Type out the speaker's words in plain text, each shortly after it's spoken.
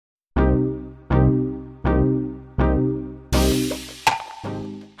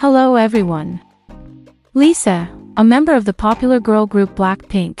Hello everyone. Lisa, a member of the popular girl group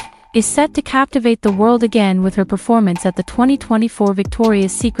BLACKPINK, is set to captivate the world again with her performance at the 2024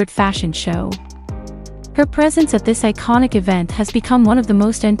 Victoria's Secret fashion show. Her presence at this iconic event has become one of the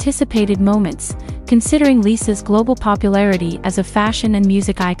most anticipated moments, considering Lisa's global popularity as a fashion and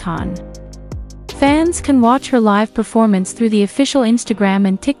music icon. Fans can watch her live performance through the official Instagram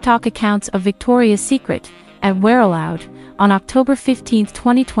and TikTok accounts of Victoria's Secret, at Wear Aloud, on October 15,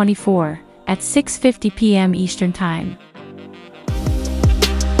 2024, at 6:50 p.m. Eastern Time.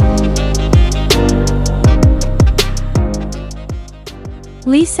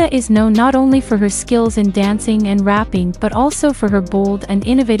 Lisa is known not only for her skills in dancing and rapping but also for her bold and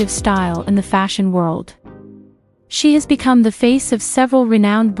innovative style in the fashion world. She has become the face of several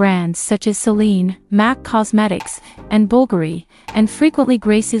renowned brands such as Celine, MAC Cosmetics, and Bulgari, and frequently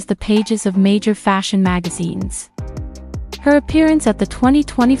graces the pages of major fashion magazines. Her appearance at the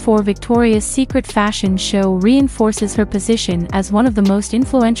 2024 Victoria's Secret fashion show reinforces her position as one of the most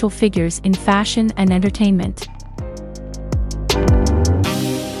influential figures in fashion and entertainment.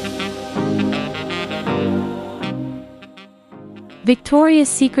 Victoria's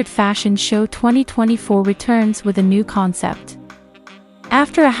Secret Fashion Show 2024 returns with a new concept.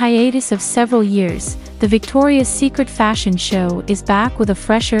 After a hiatus of several years, the Victoria's Secret Fashion Show is back with a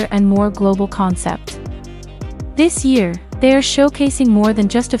fresher and more global concept. This year, they are showcasing more than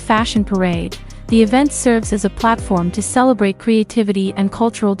just a fashion parade. The event serves as a platform to celebrate creativity and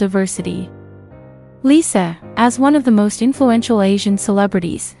cultural diversity. Lisa, as one of the most influential Asian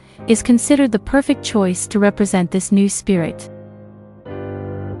celebrities, is considered the perfect choice to represent this new spirit.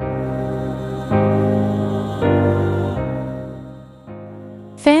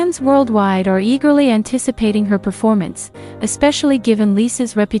 Fans worldwide are eagerly anticipating her performance, especially given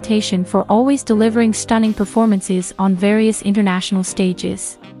Lisa's reputation for always delivering stunning performances on various international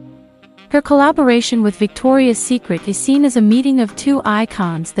stages. Her collaboration with Victoria's Secret is seen as a meeting of two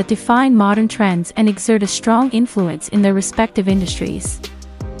icons that define modern trends and exert a strong influence in their respective industries.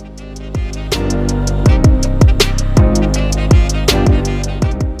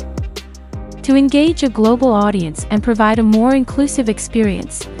 To engage a global audience and provide a more inclusive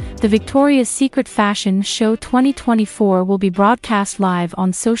experience, the Victoria's Secret Fashion Show 2024 will be broadcast live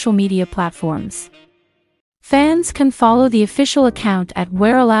on social media platforms. Fans can follow the official account at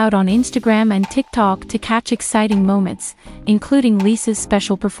Wear Aloud on Instagram and TikTok to catch exciting moments, including Lisa's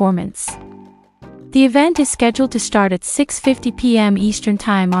special performance. The event is scheduled to start at 6:50 p.m. Eastern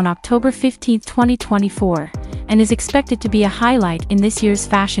Time on October 15, 2024, and is expected to be a highlight in this year's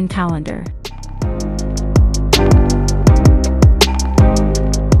fashion calendar.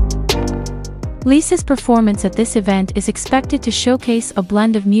 Lisa's performance at this event is expected to showcase a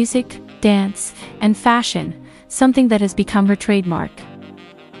blend of music, dance, and fashion, something that has become her trademark.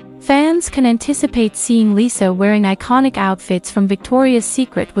 Fans can anticipate seeing Lisa wearing iconic outfits from Victoria's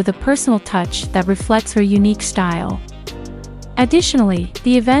Secret with a personal touch that reflects her unique style. Additionally,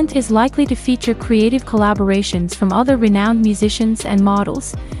 the event is likely to feature creative collaborations from other renowned musicians and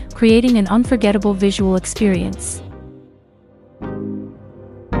models, creating an unforgettable visual experience.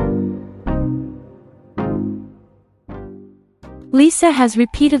 Lisa has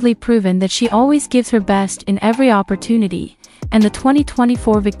repeatedly proven that she always gives her best in every opportunity, and the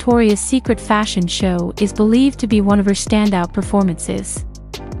 2024 Victoria's Secret fashion show is believed to be one of her standout performances.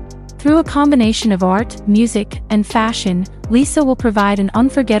 Through a combination of art, music, and fashion, Lisa will provide an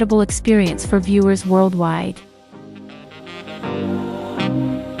unforgettable experience for viewers worldwide.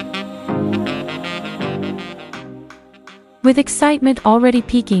 With excitement already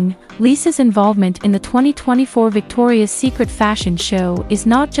peaking, Lisa's involvement in the 2024 Victoria's Secret fashion show is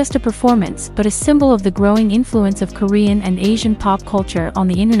not just a performance but a symbol of the growing influence of Korean and Asian pop culture on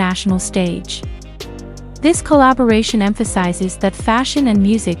the international stage. This collaboration emphasizes that fashion and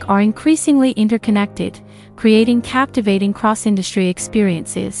music are increasingly interconnected, creating captivating cross-industry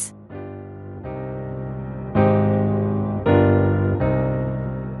experiences.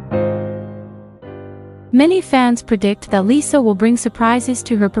 Many fans predict that Lisa will bring surprises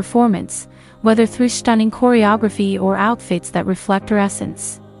to her performance, whether through stunning choreography or outfits that reflect her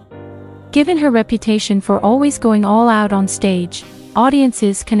essence. Given her reputation for always going all out on stage,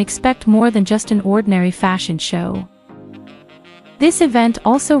 audiences can expect more than just an ordinary fashion show. This event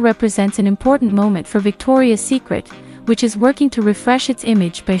also represents an important moment for Victoria's Secret, which is working to refresh its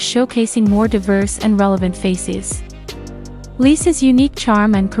image by showcasing more diverse and relevant faces. Lisa's unique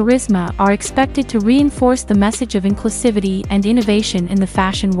charm and charisma are expected to reinforce the message of inclusivity and innovation in the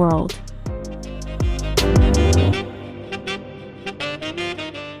fashion world.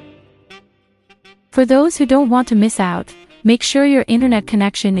 For those who don't want to miss out, Make sure your internet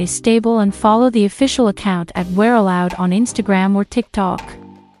connection is stable and follow the official account at Wear Aloud on Instagram or TikTok.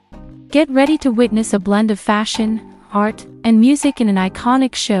 Get ready to witness a blend of fashion, art, and music in an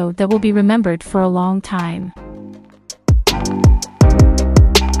iconic show that will be remembered for a long time.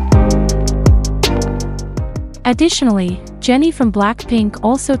 Additionally, Jennie from BLACKPINK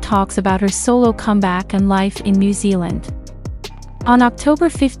also talks about her solo comeback and life in New Zealand. On October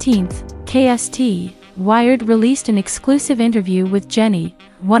 15th, KST, Wired released an exclusive interview with Jennie,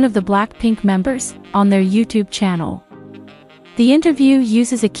 one of the BLACKPINK members, on their YouTube channel. The interview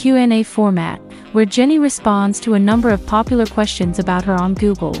uses a Q&A format, where Jennie responds to a number of popular questions about her on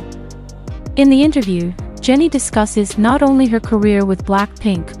Google. In the interview, Jennie discusses not only her career with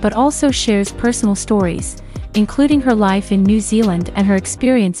BLACKPINK but also shares personal stories, including her life in New Zealand and her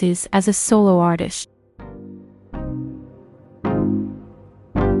experiences as a solo artist.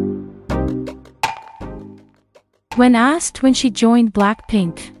 When asked when she joined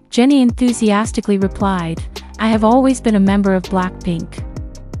BLACKPINK, Jennie enthusiastically replied, "I have always been a member of BLACKPINK.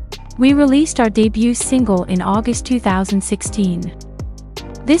 We released our debut single in August 2016.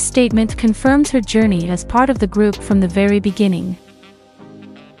 This statement confirms her journey as part of the group from the very beginning."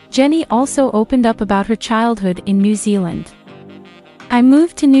 Jennie also opened up about her childhood in New Zealand. "I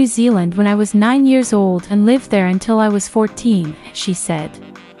moved to New Zealand when I was 9 years old and lived there until I was 14, she said.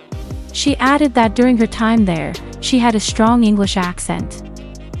 She added that during her time there, she had a strong English accent.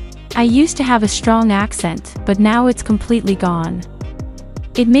 "I used to have a strong accent, but now it's completely gone.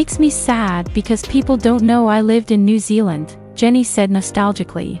 It makes me sad because people don't know I lived in New Zealand," Jennie said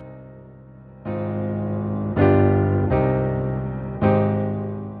nostalgically.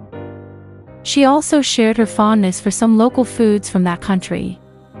 She also shared her fondness for some local foods from that country.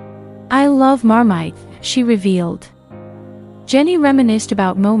 "I love Marmite," she revealed. Jennie reminisced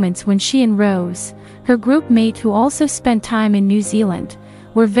about moments when she and Rose, her group mate who also spent time in New Zealand,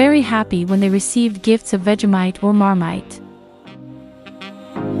 were very happy when they received gifts of Vegemite or Marmite.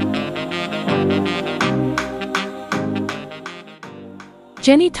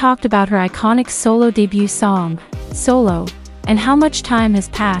 Jennie talked about her iconic solo debut song, Solo, and how much time has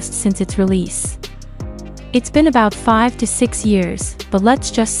passed since its release. "It's been about 5 to 6 years, but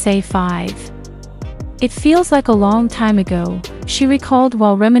let's just say 5. It feels like a long time ago," she recalled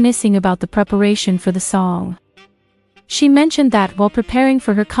while reminiscing about the preparation for the song. She mentioned that while preparing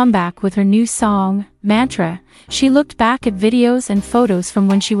for her comeback with her new song, Mantra, she looked back at videos and photos from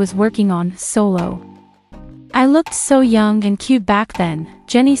when she was working on Solo. "I looked so young and cute back then,"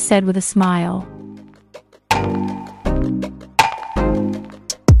 Jennie said with a smile.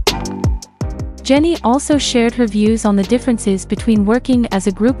 Jennie also shared her views on the differences between working as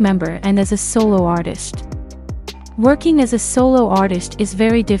a group member and as a solo artist. "Working as a solo artist is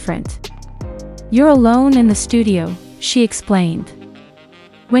very different. You're alone in the studio," she explained.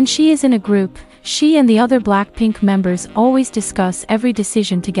 "When she is in a group, she and the other BLACKPINK members always discuss every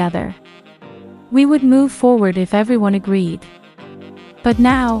decision together. We would move forward if everyone agreed. But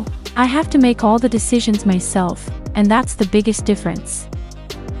now, I have to make all the decisions myself, and that's the biggest difference."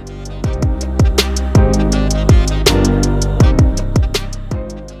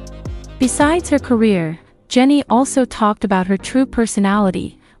 Besides her career, Jennie also talked about her true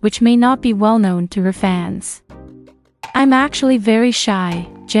personality, which may not be well known to her fans. "I'm actually very shy,"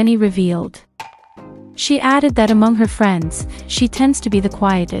 Jennie revealed. She added that among her friends, she tends to be the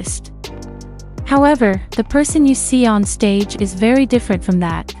quietest. "However, the person you see on stage is very different from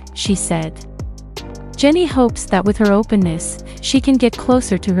that," she said. Jennie hopes that with her openness, she can get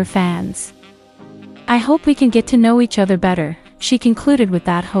closer to her fans. "I hope we can get to know each other better," she concluded with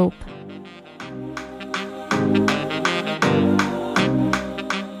that hope.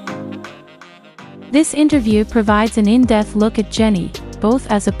 This interview provides an in-depth look at Jennie,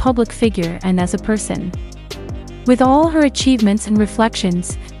 both as a public figure and as a person. With all her achievements and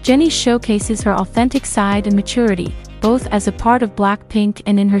reflections, Jennie showcases her authentic side and maturity, both as a part of BLACKPINK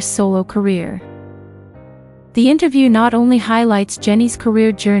and in her solo career. The interview not only highlights Jennie's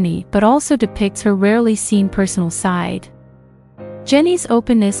career journey but also depicts her rarely seen personal side. Jennie's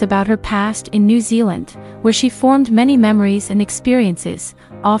openness about her past in New Zealand, where she formed many memories and experiences,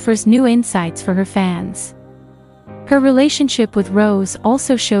 offers new insights for her fans. Her relationship with Rose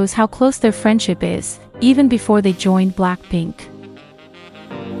also shows how close their friendship is, even before they joined BLACKPINK.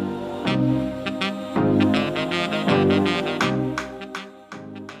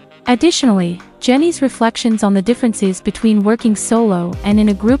 Additionally, Jennie's reflections on the differences between working solo and in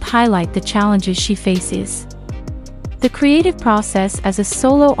a group highlight the challenges she faces. The creative process as a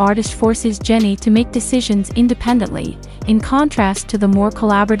solo artist forces Jennie to make decisions independently, in contrast to the more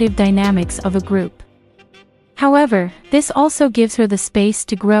collaborative dynamics of a group. However, this also gives her the space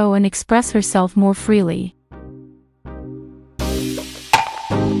to grow and express herself more freely.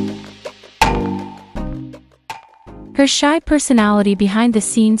 Her shy personality behind the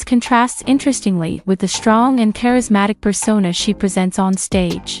scenes contrasts interestingly with the strong and charismatic persona she presents on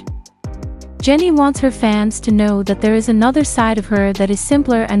stage. Jennie wants her fans to know that there is another side of her that is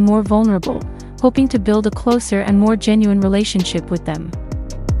simpler and more vulnerable, hoping to build a closer and more genuine relationship with them.